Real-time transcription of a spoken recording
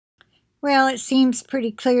Well, it seems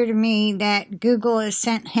pretty clear to me that Google has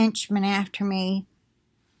sent henchmen after me.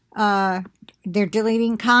 They're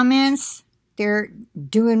deleting comments. They're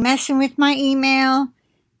messing with my email.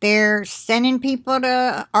 They're sending people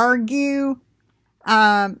to argue.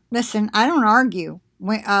 Listen, I don't argue.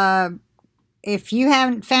 If you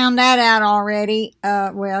haven't found that out already,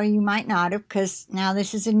 well, you might not have, because now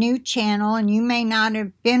this is a new channel, and you may not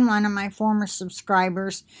have been one of my former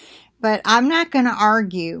subscribers, but I'm not going to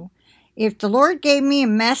argue. If the Lord gave me a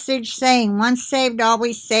message saying once saved,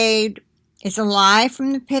 always saved is a lie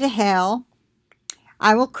from the pit of hell,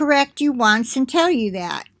 I will correct you once and tell you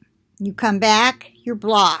that. You come back, you're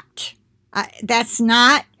blocked. That's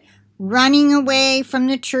not running away from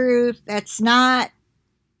the truth. That's not,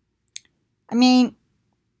 I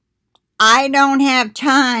don't have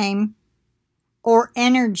time or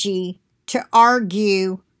energy to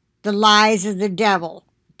argue the lies of the devil.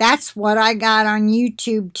 That's what I got on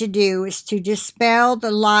YouTube to do, is to dispel the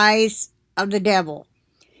lies of the devil.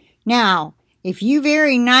 Now, if you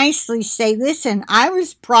very nicely say, listen, I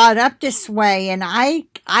was brought up this way, and I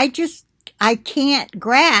can't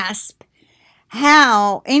grasp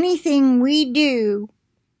how anything we do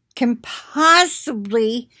can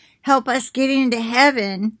possibly help us get into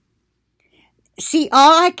heaven. See,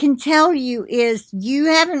 all I can tell you is you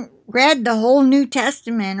haven't read the whole New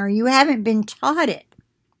Testament, or you haven't been taught it.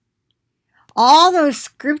 All those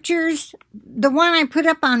scriptures, the one I put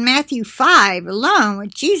up on Matthew 5 alone,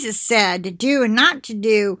 what Jesus said to do and not to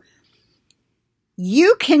do,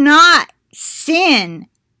 you cannot sin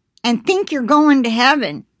and think you're going to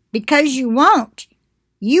heaven, because you won't.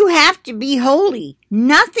 You have to be holy.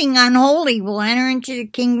 Nothing unholy will enter into the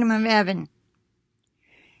kingdom of heaven.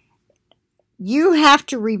 You have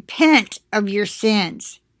to repent of your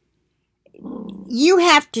sins. You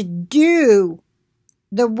have to do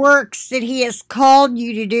the works that he has called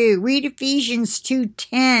you to do. Read Ephesians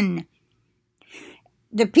 2:10.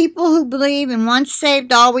 The people who believe in once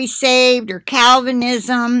saved, always saved, or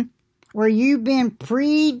Calvinism, where you've been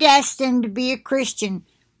predestined to be a Christian,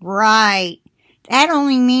 right? That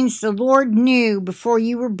only means the Lord knew before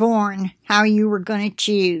you were born how you were going to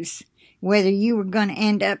choose, whether you were going to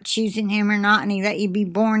end up choosing him or not, and he let you be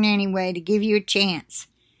born anyway to give you a chance.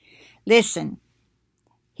 Listen,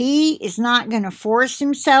 he is not going to force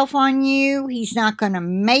himself on you. He's not going to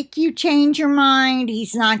make you change your mind.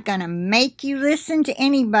 He's not going to make you listen to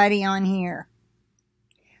anybody on here.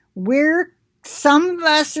 Some of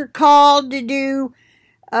us are called to do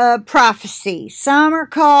prophecy. Some are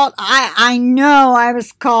called, I know I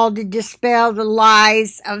was called to dispel the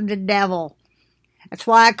lies of the devil. That's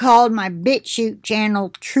why I called my BitChute channel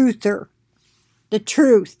Truther. The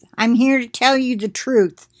truth. I'm here to tell you the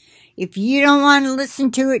truth. If you don't want to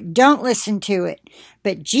listen to it, don't listen to it.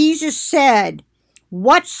 But Jesus said,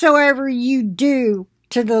 whatsoever you do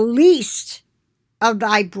to the least of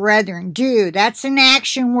thy brethren, do. That's an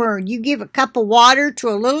action word. You give a cup of water to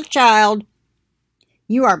a little child,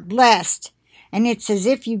 you are blessed. And it's as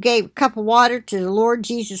if you gave a cup of water to the Lord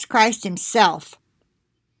Jesus Christ himself.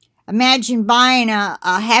 Imagine buying a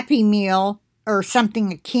Happy Meal or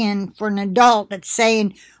something akin for an adult that's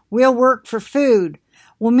saying, we'll work for food.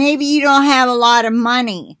 Well, maybe you don't have a lot of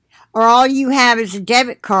money, or all you have is a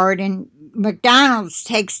debit card, and McDonald's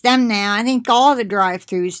takes them now. I think all the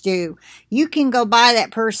drive-thrus do. You can go buy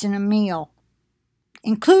that person a meal.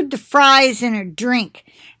 Include the fries and a drink,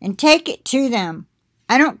 and take it to them.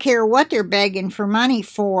 I don't care what they're begging for money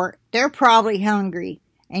for. They're probably hungry,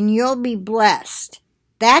 and you'll be blessed.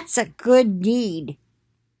 That's a good deed.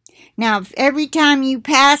 Now, if every time you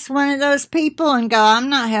pass one of those people and go, I'm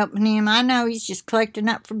not helping him, I know he's just collecting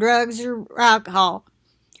up for drugs or alcohol.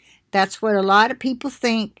 That's what a lot of people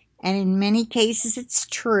think, and in many cases it's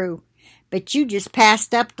true. But you just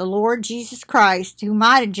passed up the Lord Jesus Christ, who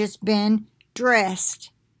might have just been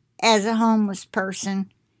dressed as a homeless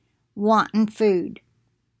person wanting food.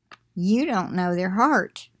 You don't know their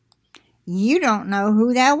heart. You don't know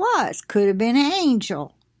who that was. Could have been an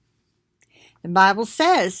angel. The Bible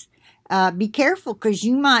says, be careful, because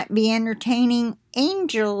you might be entertaining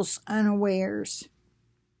angels unawares.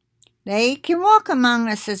 They can walk among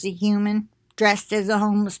us as a human, dressed as a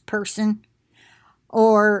homeless person.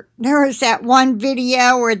 Or there was that one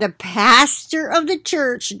video where the pastor of the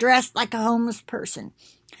church dressed like a homeless person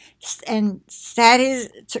and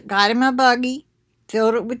got him a buggy,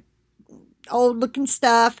 filled it with old-looking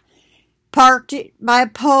stuff, parked it by a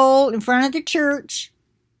pole in front of the church,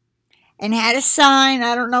 and had a sign.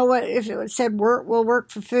 I don't know if it said, we'll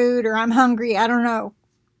work for food, or I'm hungry. I don't know.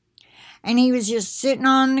 And he was just sitting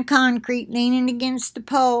on the concrete, leaning against the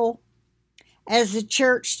pole, as the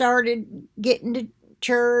church started getting to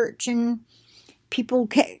church, and people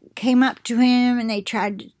came up to him, and they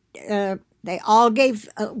tried to, they all gave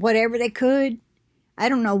whatever they could. I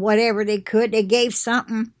don't know, whatever they could. They gave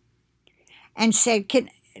something and said,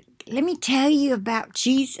 let me tell you about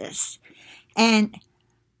Jesus. And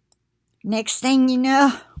next thing you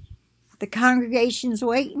know, the congregation's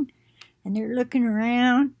waiting, and they're looking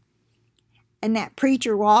around, and that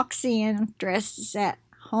preacher walks in dressed as that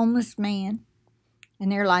homeless man,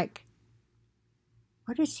 and they're like,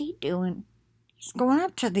 what is he doing? He's going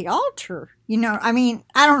up to the altar. You know, I mean,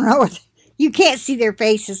 I don't know. You can't see their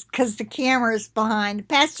faces because the camera is behind. The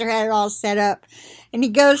pastor had it all set up, and he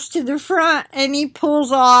goes to the front, and he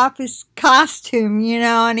pulls off his costume, you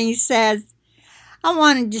know, and he says, I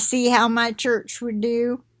wanted to see how my church would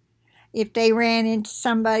do if they ran into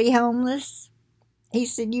somebody homeless. He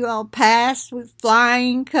said, you all passed with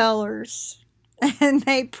flying colors. And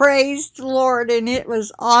they praised the Lord, and it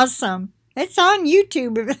was awesome. It's on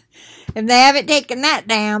YouTube if they haven't taken that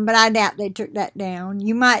down, but I doubt they took that down.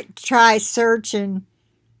 You might try searching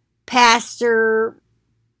pastor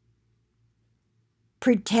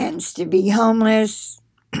pretends to be homeless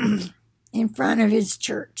in front of his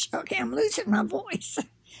church. Okay, I'm losing my voice.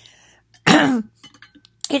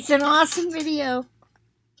 It's an awesome video.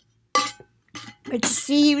 But you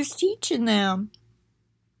see, he was teaching them.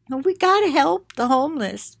 Well, we got to help the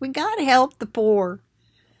homeless. We got to help the poor.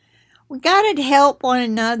 We got to help one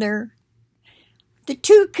another. The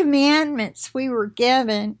 2 commandments we were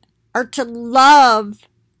given are to love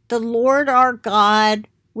the Lord our God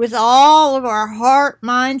with all of our heart,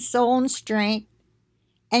 mind, soul, and strength,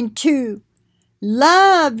 and 2,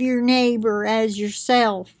 love your neighbor as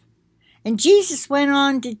yourself. And Jesus went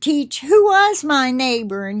on to teach who was my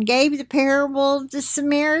neighbor and gave the parable of the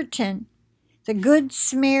Samaritan, the good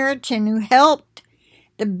Samaritan who helped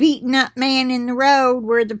the beaten up man in the road,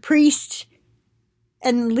 where the priest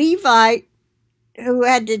and the Levite who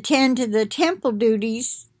had to tend to the temple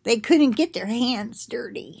duties, they couldn't get their hands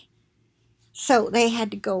dirty. So they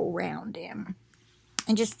had to go around him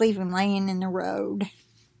and just leave him laying in the road.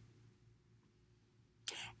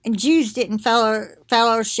 And Jews didn't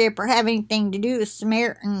fellowship or have anything to do with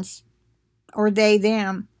Samaritans, or they,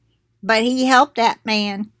 them. But he helped that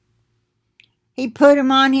man. He put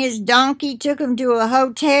him on his donkey, took him to a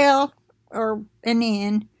hotel or an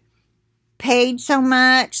inn, paid so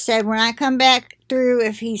much, said, when I come back through,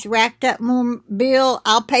 if he's racked up more bill,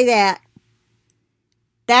 I'll pay that.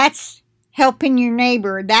 That's helping your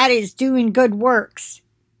neighbor. That is doing good works.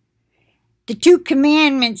 The 2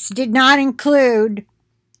 commandments did not include,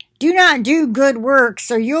 do not do good works,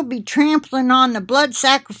 or you'll be trampling on the blood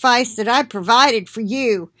sacrifice that I provided for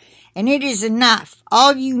you, and it is enough.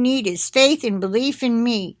 All you need is faith and belief in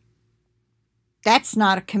me. That's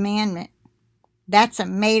not a commandment. That's a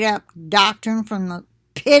made-up doctrine from the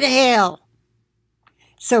pit of hell.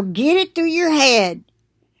 So get it through your head.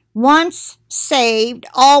 Once saved,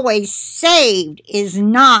 always saved is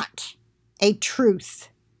not a truth.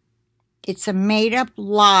 It's a made-up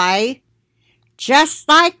lie. Just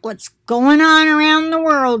like what's going on around the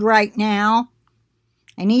world right now.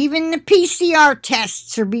 And even the PCR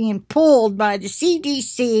tests are being pulled by the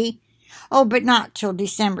CDC. Oh, but not till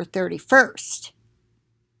December 31st.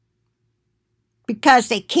 Because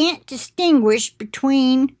they can't distinguish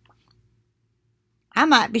between... I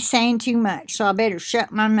might be saying too much, so I better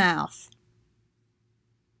shut my mouth.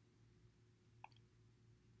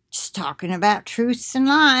 Just talking about truths and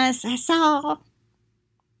lies, that's all.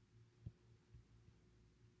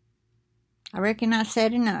 I reckon I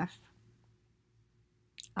said enough.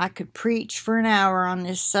 I could preach for an hour on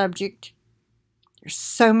this subject. There's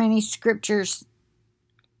so many scriptures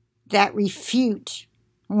that refute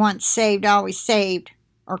once saved, always saved,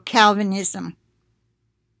 or Calvinism.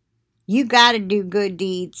 You got to do good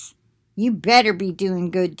deeds. You better be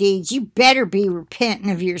doing good deeds. You better be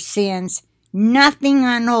repenting of your sins. Nothing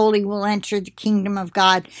unholy will enter the kingdom of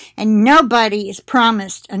God, and nobody is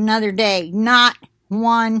promised another day. Not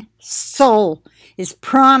one soul is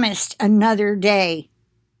promised another day.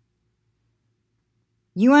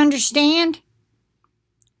 You understand?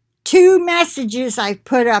 2 messages I've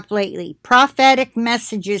put up lately. Prophetic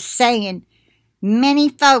messages saying many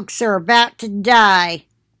folks are about to die.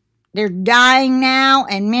 They're dying now,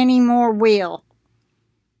 and many more will.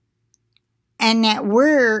 And that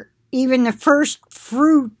even the first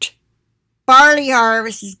fruit barley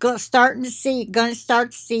harvest is going to start to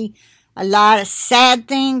see a lot of sad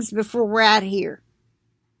things before we're out of here.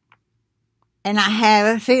 And I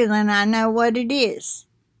have a feeling I know what it is.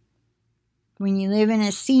 When you live in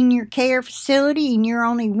a senior care facility and you're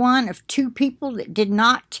only one of 2 people that did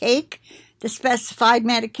not take the specified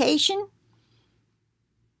medication,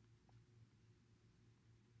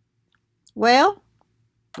 Well,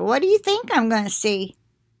 what do you think I'm going to see?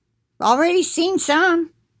 Already seen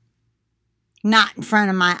some. Not in front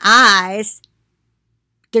of my eyes.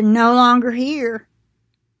 They're no longer here.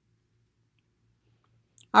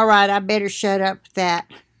 All right, I better shut up with that.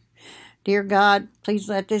 Dear God, please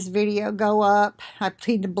let this video go up. I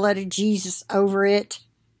plead the blood of Jesus over it.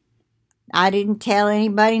 I didn't tell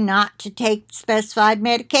anybody not to take specified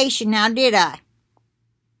medication, now did I?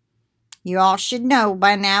 You all should know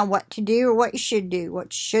by now what to do or what you should do,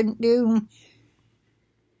 what you shouldn't do,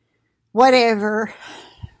 whatever.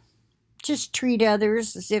 Just treat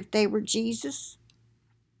others as if they were Jesus.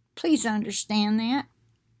 Please understand that.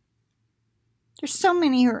 There's so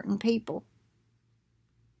many hurting people.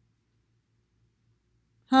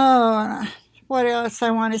 Oh, what else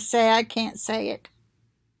I want to say? I can't say it.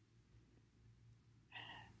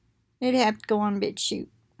 It'd have to go on BitChute.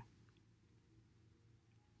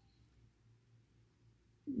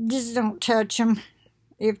 Just don't touch them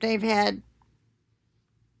if they've had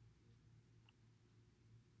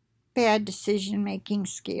bad decision-making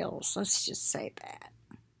skills. Let's just say that.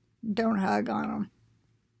 Don't hug on them.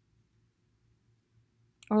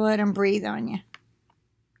 Or let them breathe on you.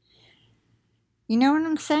 You know what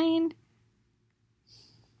I'm saying?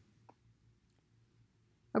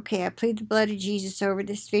 Okay, I plead the blood of Jesus over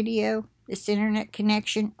this video, this internet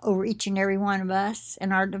connection, over each and every one of us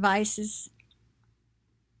and our devices.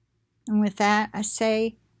 And with that, I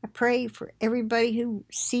say, I pray for everybody who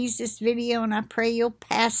sees this video, and I pray you'll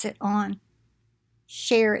pass it on.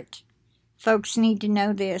 Share it. Folks need to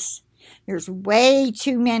know this. There's way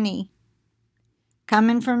too many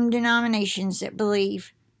coming from denominations that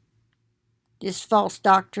believe this false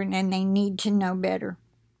doctrine, and they need to know better.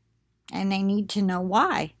 And they need to know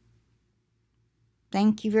why.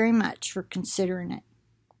 Thank you very much for considering it.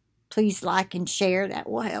 Please like and share. That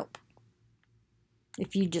will help.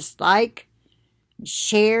 If you just like and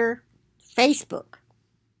share Facebook.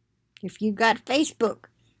 If you've got Facebook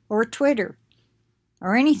or Twitter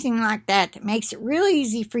or anything like that that makes it real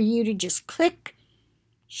easy for you to just click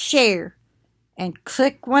share and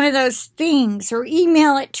click one of those things or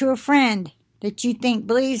email it to a friend that you think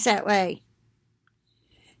believes that way.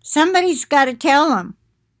 Somebody's got to tell them.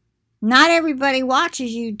 Not everybody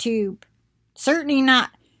watches YouTube. Certainly not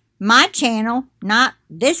my channel, not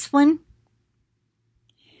this one.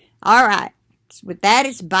 All right. So with that,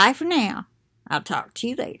 it's bye for now. I'll talk to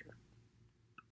you later.